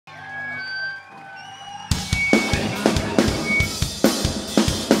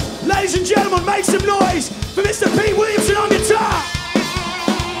ladies and gentlemen, make some noise for Mr. Pete Williamson on guitar.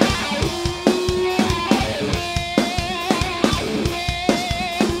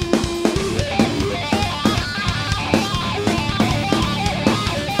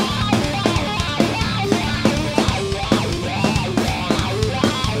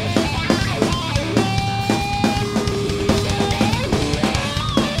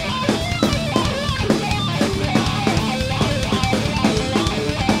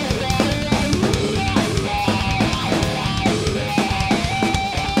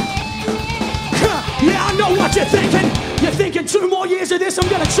 You're thinking 2 more years of this, I'm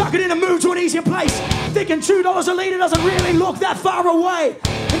gonna chuck it in and move to an easier place. Thinking $2 a litre doesn't really look that far away.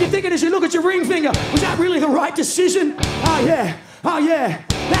 And you're thinking as you look at your ring finger, was that really the right decision? Oh yeah,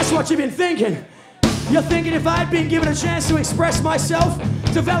 that's what you've been thinking. You're thinking if I'd been given a chance to express myself,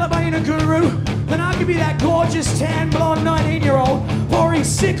 develop my inner guru, then I could be that gorgeous tan blonde 19-year-old pouring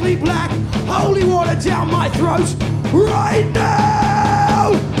sickly black holy water down my throat right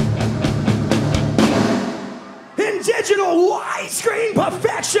now! Digital widescreen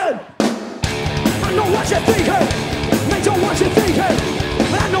perfection. I know what you're thinking. They don't want you thinking.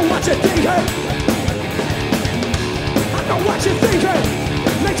 I know what you're thinking. I know what you're thinking.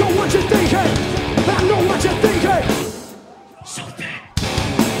 They don't want you thinking. I know what you're thinking. So then,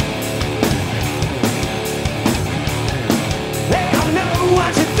 I know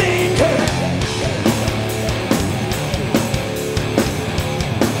what you're thinking.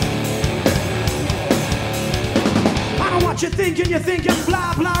 You're thinking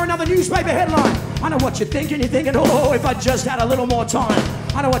blah blah, another newspaper headline. I know what you're thinking, oh, if I just had a little more time.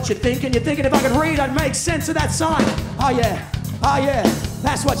 I know what you're thinking if I could read I'd make sense of that sign. Oh yeah,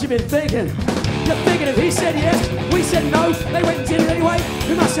 that's what you've been thinking. You're thinking if he said yes, we said no, they went and did it anyway,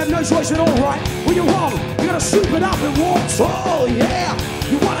 we must have no choice at all, right? Well, you're wrong, you gotta soup it up and walk tall, yeah.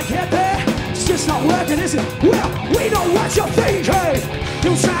 You wanna get there? It's just not working, is it? Well, we know what you're thinking.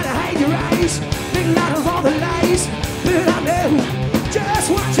 You'll try to hate your A's, think out of all the lays. But I know just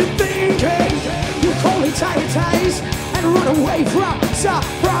what you're thinking. You call it tays and run away from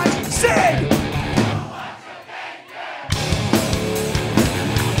surprise. Sing!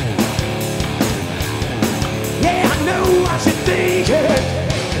 Yeah, I know what you're thinking.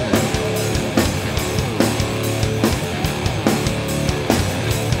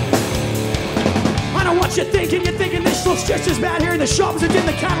 I know what you're thinking this looks just as bad here in the shop as it did in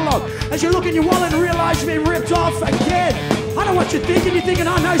the catalogue. As you look in your wallet and realise you've been ripped off again. I know what you're thinking,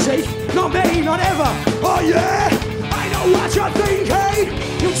 oh no Zeke, not me, not ever. Oh yeah, I know what you're thinking.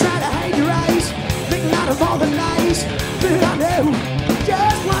 You'll try to hate your A's, think out of all the lays. But I know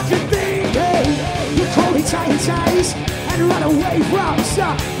just what you're thinking. You call it tays and run away from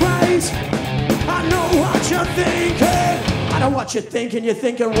surprise. I know what you're thinking. I know what you're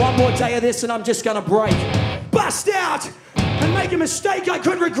thinking one more day of this and I'm just gonna break. Bust out and make a mistake I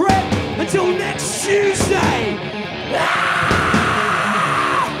could regret until next Tuesday.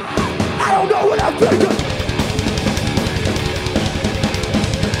 I don't know what I'm thinking.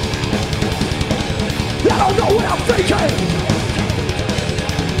 I don't know what I'm thinking.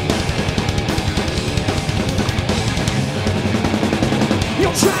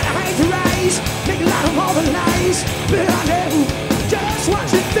 You'll try to hate the rays, make light of all the lies, but I know just what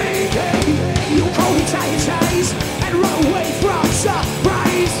you're thinking. You call me tays and run away from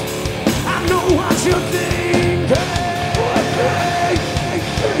surprise. I know what you're thinking.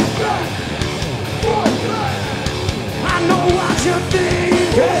 I know what you're thinking.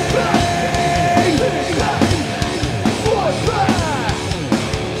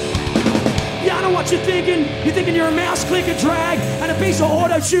 Yeah, I know what you're thinking. You're thinking you're a mouse click, a drag, and a piece of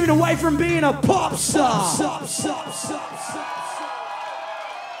auto-tune away from being a pop star.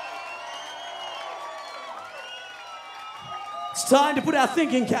 It's time to put our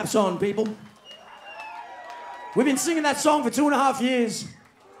thinking caps on, people. We've been singing that song for 2.5 years.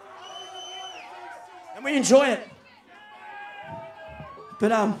 And we enjoy it.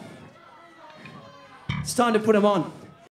 But it's time to put them on.